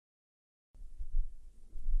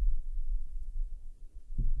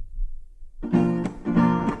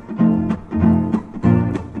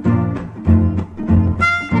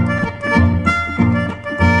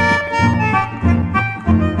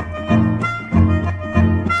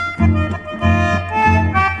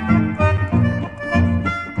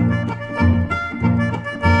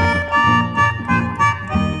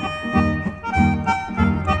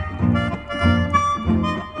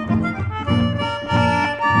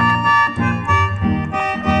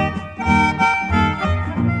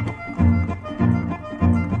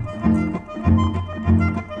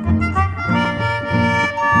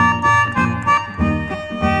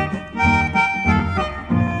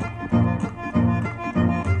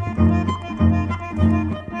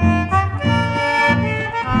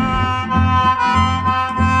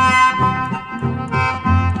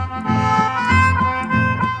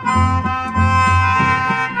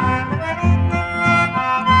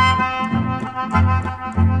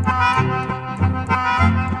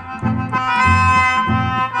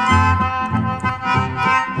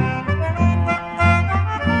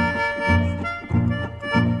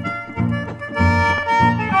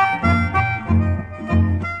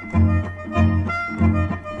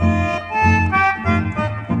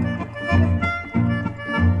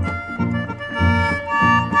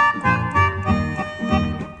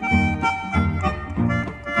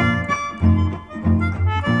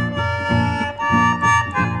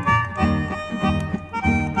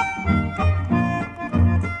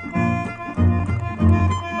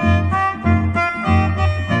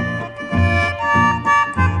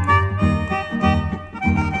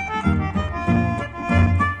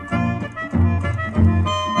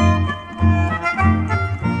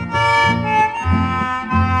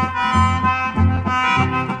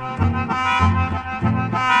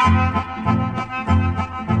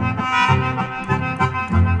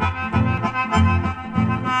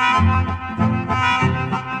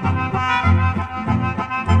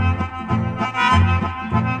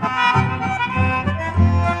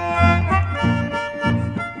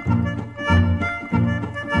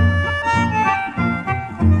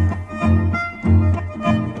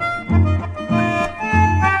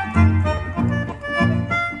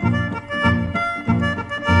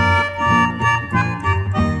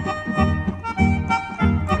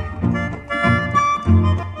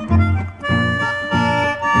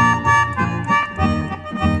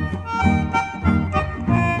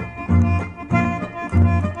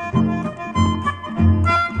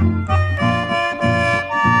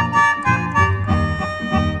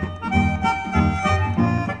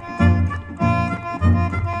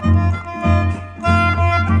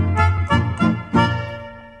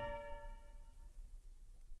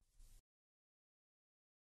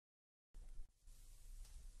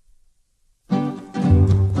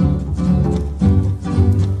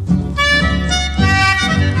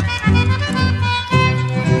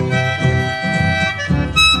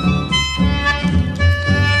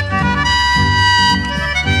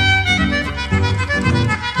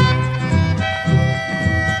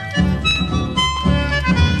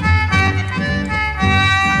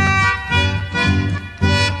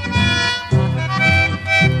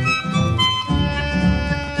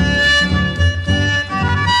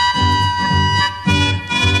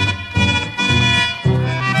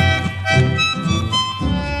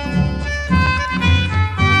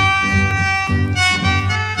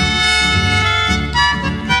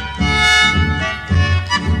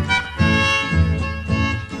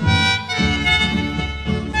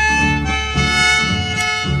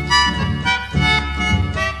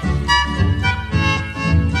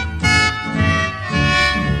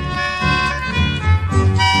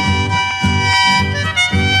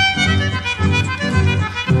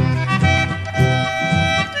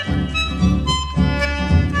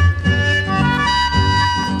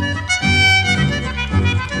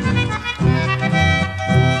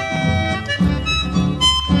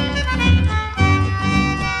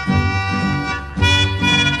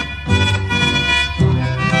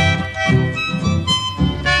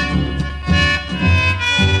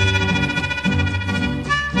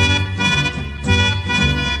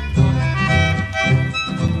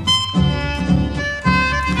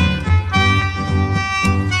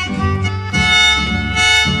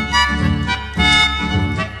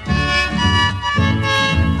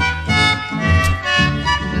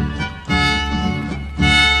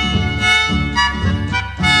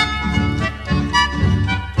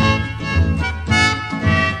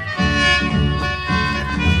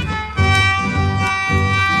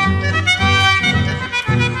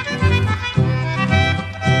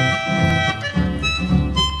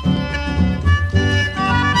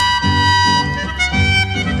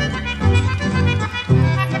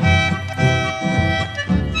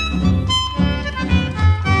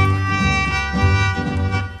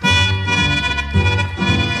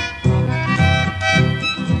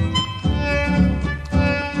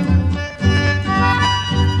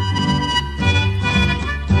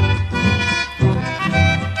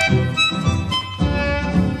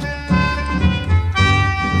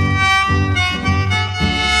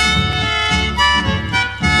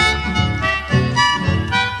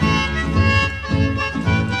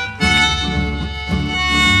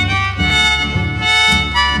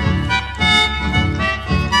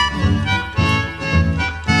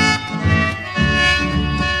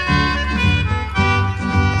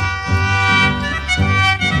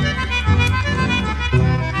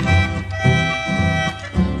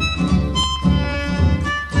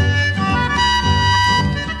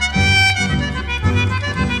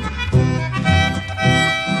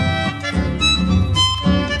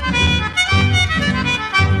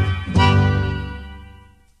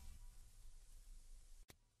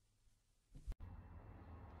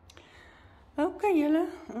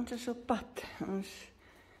ons is op pad. Ons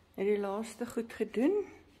het die laaste goed gedoen.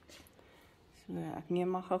 So, ek neem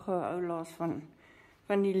maar gou-gou 'n ou laas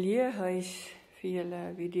van die leë huis vir julle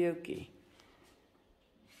 'n videoetjie.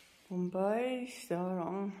 Kombuis, daar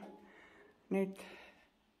hang net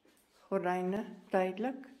gordyne,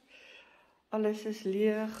 tydelik. Alles is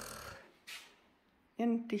leeg.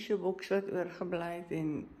 Een tissueboks wat oorgebly het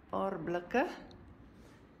en 'n paar blikke.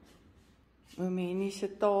 Oom Hennie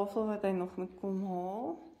se tafel wat hy nog moet kom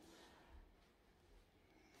haal.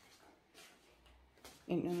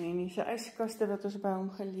 En oom Hennie se yskaste wat ons by hom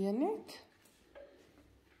geleen het.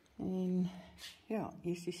 En ja,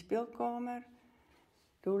 hier is die speelkamer.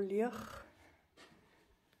 Dol leeg.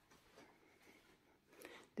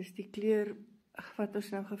 Dis die kleur wat ons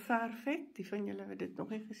nou geverf het. Die van julle wat dit nog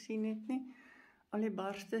nie gesien het nie. Al die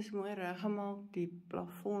barste is mooi reggemaak. Die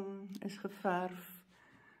plafon is geverf.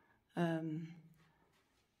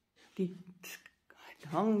 Die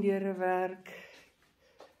hangdeure werk.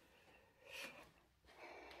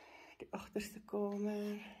 Die agterste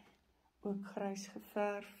kamer ook grys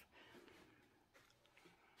geverf.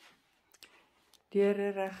 Deure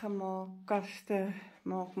reggemaak, kaste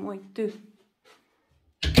maak mooi toe.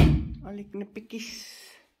 Al die knippietjies.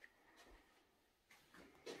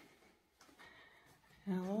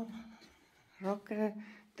 Ja, rakke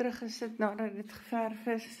teruggesit nadat dit geverf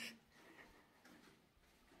is.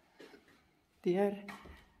 Deur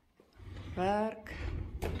werk.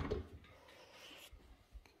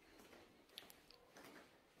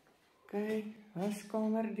 Oké,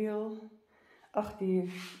 waskamerdeel. Ag,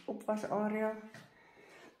 die opwasarea.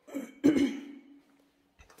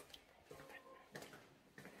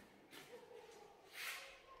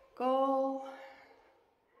 Kaal.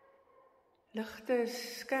 Ligte,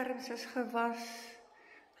 skerms is gewas.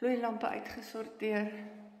 Gloeilampe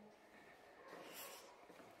uitgesorteer.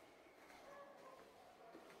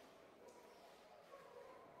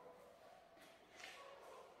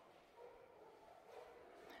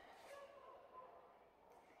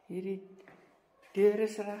 Hierdie deur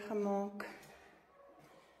is reggemaak.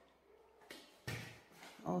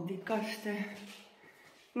 Al die kaste,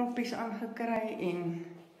 knoppies aangekry en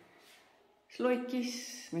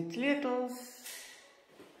slotjies met sleutels.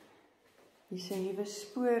 Hier is 'n nuwe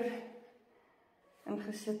spoor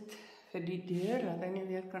ingesit vir die deur, dat hy nie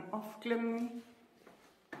weer kan afklim nie.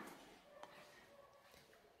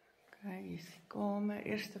 Ok, hier is die kamer,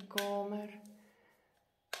 eerste kamer.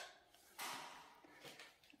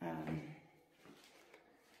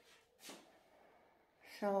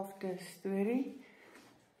 Selfde storie.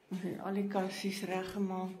 Ons het al die kassies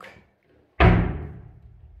reggemaak.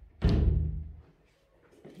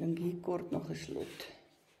 Ek dink hier kort nog geslot.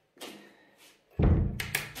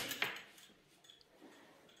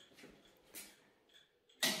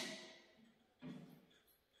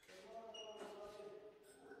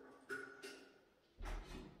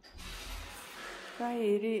 Kijk,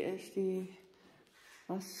 hierdie is die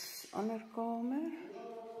ander kamer.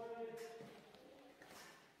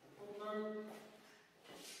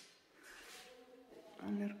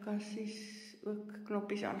 Ander kassies, ook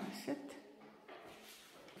knoppies aangesit.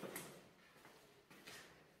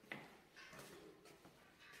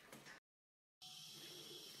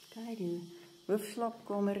 Kijk, die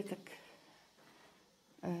hoofslaapkamer het ek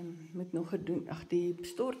moet nog gedoen. Ag, die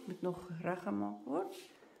stort moet nog reggemaak word.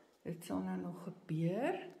 Dit sal nou nog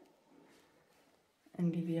gebeur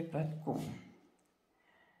in die week wat kom.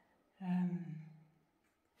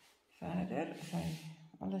 Verder is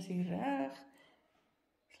alles hier reg.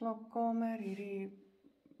 Slaapkamer, hierdie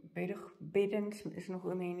beddens is nog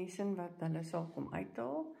oom Hennie se wat hulle sal kom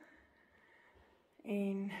uithaal.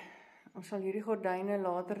 En ons sal hierdie gordyne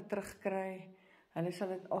later terugkry. Hulle sal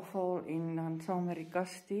dit afhaal en dan saam met die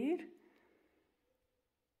kas stuur.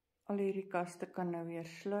 Al hierdie kaste kan nou weer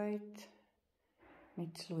sluit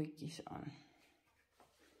met slootjies aan.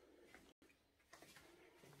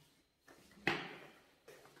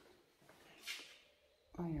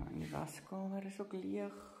 Ja, en die waskamer is ook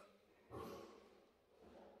leeg.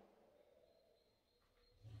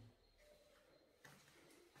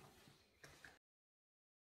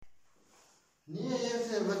 Nee, jy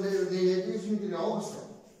het nie so met die naam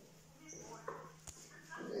bestaan.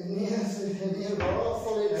 Nee, waar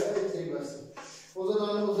val jy nou uit die was? Ons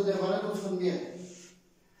het wanneer ons van meer.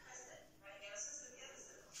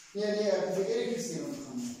 Nee, ek het Erik gesien om te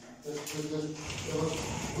gaan. Dat was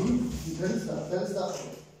goed, die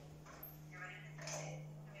dinsdag.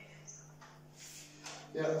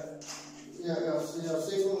 Ja,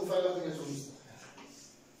 7:50 is woensdag.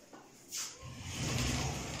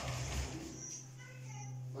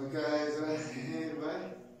 Oké, so hierbij.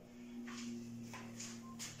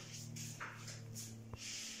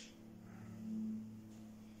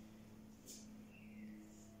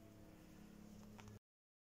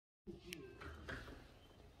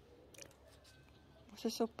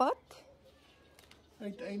 Ons is op pad.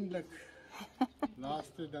 Uiteindelik.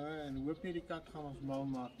 Laaste dinge en hoop nie die kat gaan ons mal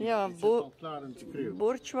maak. Ja, Dit is al klaar en skreeu.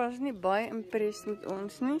 Borch was nie baie impressed met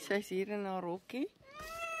ons nie. Sy's hier in haar rokkie.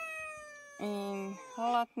 En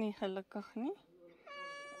laat nie gelukkig nie.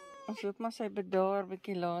 Ons hoop maar sy bedaar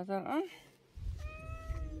bietjie later aan.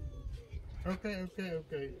 Okay.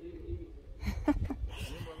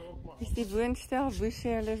 Dis die woonstel.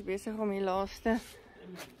 Boesie, hulle is besig om die laaste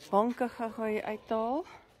banke gou uit te haal.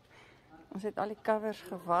 Ons het al die covers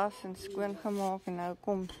gewas en skoon gemaak en nou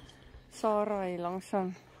kom Sarah hier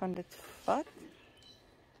langsaan van dit vat.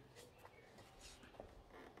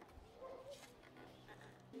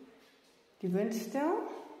 Die woonstel.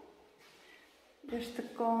 Eerste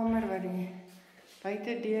kamer wat die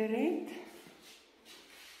buitedeur het.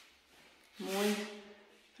 Mooi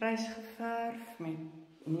grys geverf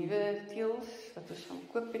met nuwe teëls wat ons gaan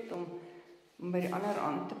koop het om by die ander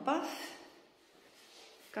aan te pas.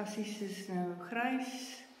 Kassies is nou grys.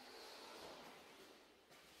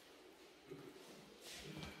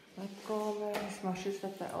 Badkamer is maar soos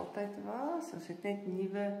wat hy altyd was. Ons het net 'n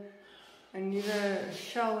nuwe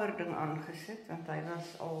shower ding aangesit want hy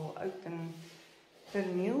was al oud en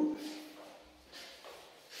vernieuw.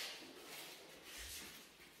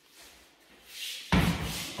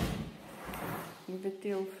 Nuwe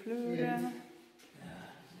teelvloere.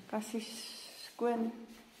 Kassies skoon.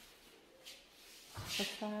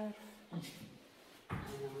 Geverf.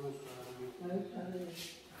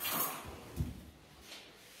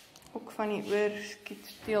 Ook van die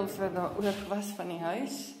oorskietsteels wat daar oor was van die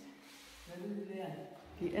huis.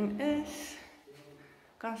 Die in is.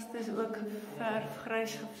 Kaste is ook geverf,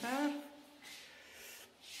 grys geverf.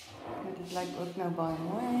 Dit lyk ook nou baie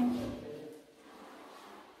mooi.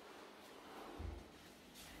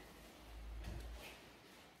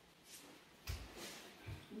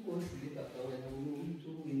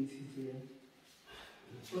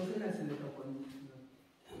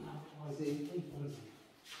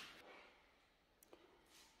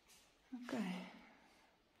 Okay.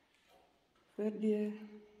 Voordeur,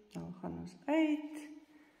 nou gaan ons uit.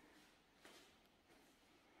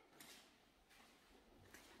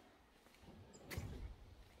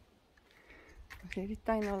 Ons het die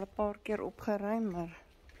tuin al 'n paar keer opgeruim, maar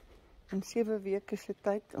in 7 weke se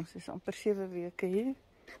tyd, ons is amper 7 weke hier,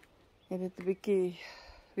 het dit 'n bietjie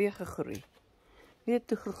weer gegroei. Weer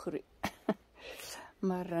toegegroei.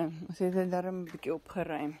 Maar ons het dit darm 'n bietjie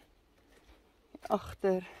opgeruim.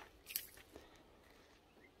 Agter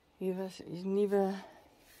hier was nuwe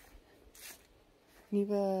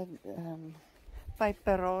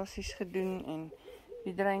pyperasies gedoen en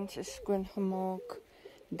die dreins is skoon gemaak.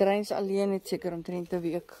 Dreins alleen het seker omtrent 'n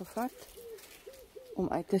week gevat om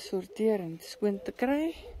uit te sorteer en skoon te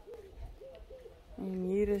kry. En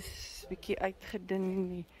hier is bietjie uitgedun,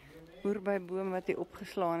 die moerbeiboom wat hy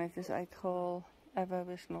opgeslaan het is uitgehaal. Ewa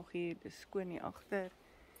is nog hier, dis skoon hier agter.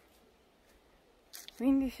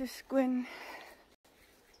 Windies is skoon.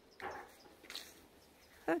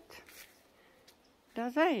 Goed.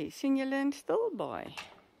 Daar's hy, sien julle in Stilbaai.